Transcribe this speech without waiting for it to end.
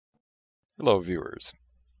Hello viewers.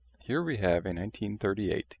 Here we have a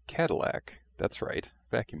 1938 Cadillac, that's right,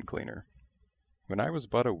 vacuum cleaner. When I was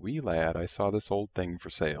but a wee lad I saw this old thing for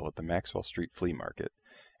sale at the Maxwell Street Flea Market,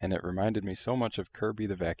 and it reminded me so much of Kirby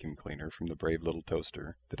the vacuum cleaner from the Brave Little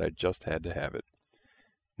Toaster that I just had to have it.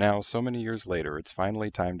 Now, so many years later, it's finally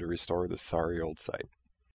time to restore this sorry old sight.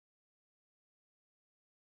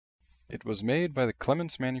 It was made by the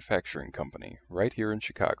Clements Manufacturing Company, right here in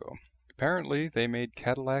Chicago. Apparently, they made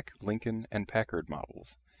Cadillac, Lincoln, and Packard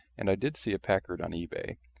models, and I did see a Packard on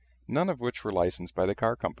eBay, none of which were licensed by the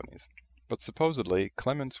car companies. But supposedly,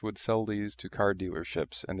 Clements would sell these to car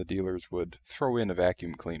dealerships, and the dealers would throw in a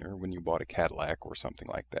vacuum cleaner when you bought a Cadillac or something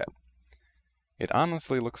like that. It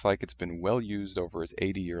honestly looks like it's been well used over its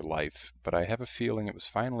 80-year life, but I have a feeling it was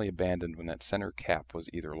finally abandoned when that center cap was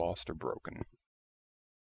either lost or broken.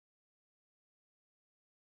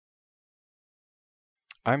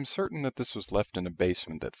 I'm certain that this was left in a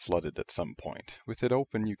basement that flooded at some point. With it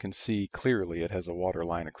open, you can see clearly it has a water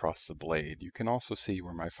line across the blade. You can also see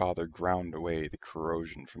where my father ground away the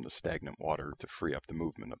corrosion from the stagnant water to free up the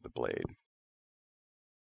movement of the blade.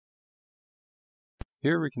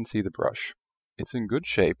 Here we can see the brush. It's in good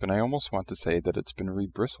shape, and I almost want to say that it's been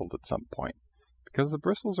rebristled at some point, because the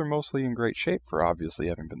bristles are mostly in great shape for obviously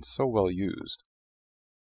having been so well used.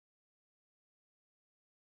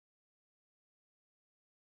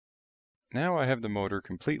 Now I have the motor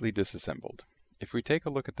completely disassembled. If we take a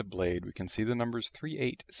look at the blade, we can see the numbers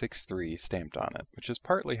 3863 stamped on it, which is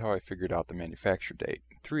partly how I figured out the manufacture date.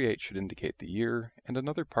 38 should indicate the year, and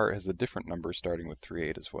another part has a different number starting with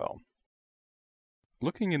 38 as well.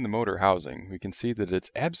 Looking in the motor housing, we can see that it's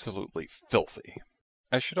absolutely filthy.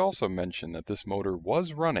 I should also mention that this motor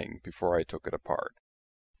was running before I took it apart.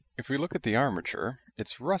 If we look at the armature,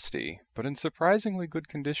 it's rusty, but in surprisingly good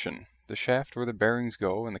condition. The shaft where the bearings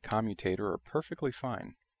go and the commutator are perfectly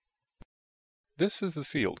fine. This is the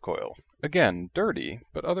field coil. Again, dirty,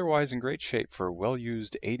 but otherwise in great shape for a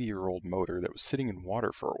well-used 80-year-old motor that was sitting in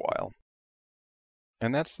water for a while.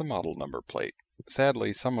 And that's the model number plate.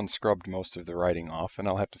 Sadly, someone scrubbed most of the writing off, and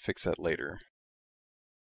I'll have to fix that later.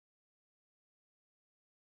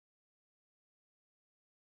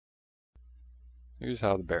 Here's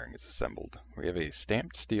how the bearing is assembled. We have a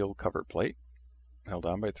stamped steel cover plate, held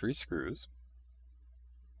on by 3 screws,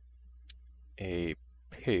 a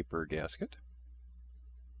paper gasket,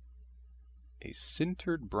 a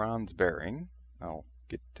sintered bronze bearing, I'll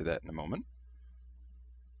get to that in a moment,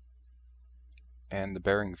 and the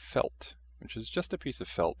bearing felt, which is just a piece of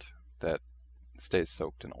felt that stays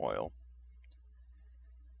soaked in oil.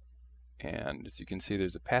 And as you can see,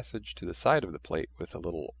 there's a passage to the side of the plate with a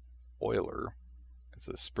little oiler. It's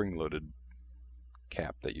a spring-loaded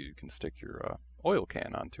cap that you can stick your oil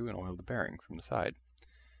can onto and oil the bearing from the side,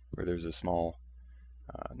 where there's a small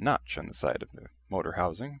notch on the side of the motor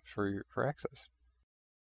housing for access.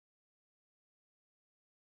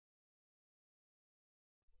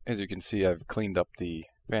 As you can see, I've cleaned up the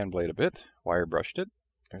fan blade a bit, wire brushed it.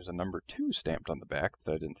 There's a number 2 stamped on the back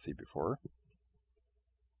that I didn't see before,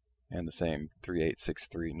 and the same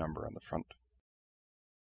 3863 number on the front.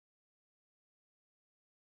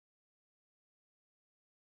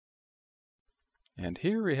 And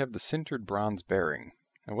here we have the sintered bronze bearing.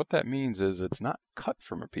 And what that means is it's not cut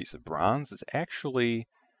from a piece of bronze, it's actually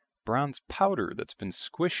bronze powder that's been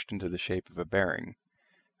squished into the shape of a bearing.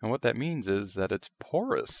 And what that means is that it's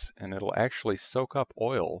porous, and it'll actually soak up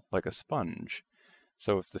oil like a sponge.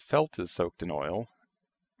 So if the felt is soaked in oil,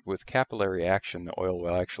 with capillary action the oil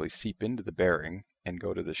will actually seep into the bearing and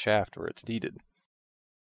go to the shaft where it's needed.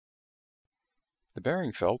 The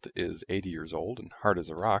bearing felt is 80 years old and hard as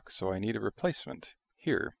a rock, so I need a replacement.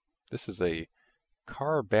 Here, this is a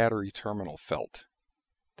car battery terminal felt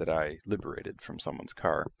that I liberated from someone's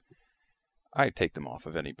car. I take them off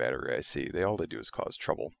of any battery I see. All they do is cause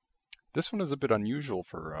trouble. This one is a bit unusual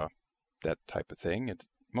for that type of thing.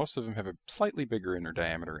 Most of them have a slightly bigger inner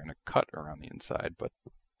diameter and a cut around the inside, but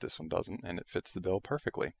this one doesn't, and it fits the bill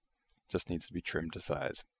perfectly. Just needs to be trimmed to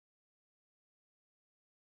size.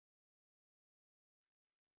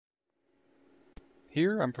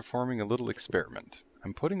 Here I'm performing a little experiment.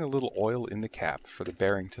 I'm putting a little oil in the cap for the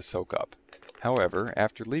bearing to soak up. However,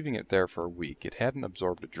 after leaving it there for a week, it hadn't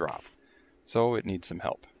absorbed a drop, so it needs some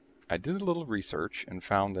help. I did a little research and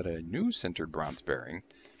found that a new sintered bronze bearing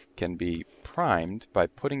can be primed by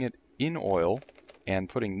putting it in oil and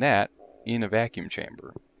putting that in a vacuum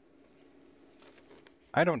chamber.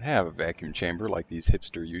 I don't have a vacuum chamber like these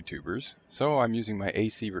hipster YouTubers, so I'm using my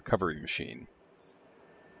AC recovery machine.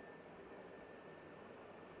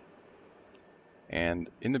 And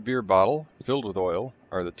in the beer bottle, filled with oil,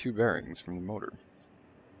 are the 2 bearings from the motor.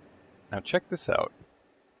 Now check this out.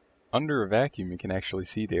 Under a vacuum you can actually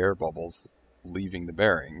see the air bubbles leaving the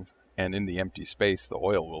bearings, and in the empty space the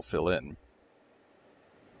oil will fill in.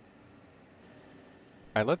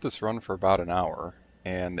 I let this run for about an hour,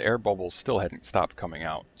 and the air bubbles still hadn't stopped coming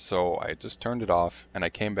out, so I just turned it off and I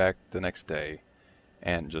came back the next day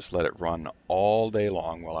and just let it run all day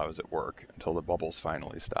long while I was at work until the bubbles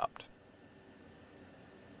finally stopped.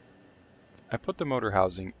 I put the motor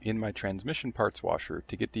housing in my transmission parts washer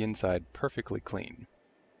to get the inside perfectly clean.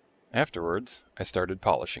 Afterwards, I started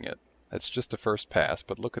polishing it. That's just a first pass,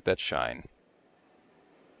 but look at that shine.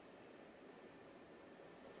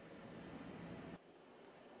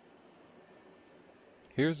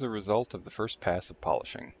 Here's the result of the first pass of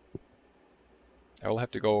polishing. I will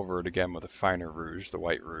have to go over it again with a finer rouge, the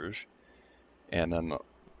white rouge, and then a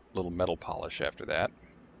little metal polish after that.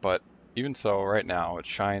 But even so, right now it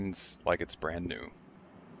shines like it's brand new.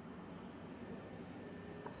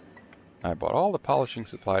 I bought all the polishing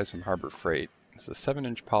supplies from Harbor Freight. It's a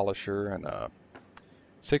 7-inch polisher and a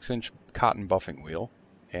 6-inch cotton buffing wheel,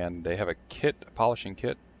 and they have a polishing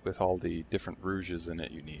kit with all the different rouges in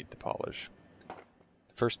it you need to polish.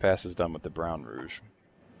 The first pass is done with the brown rouge.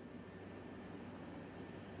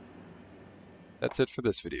 That's it for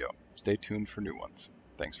this video. Stay tuned for new ones.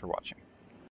 Thanks for watching.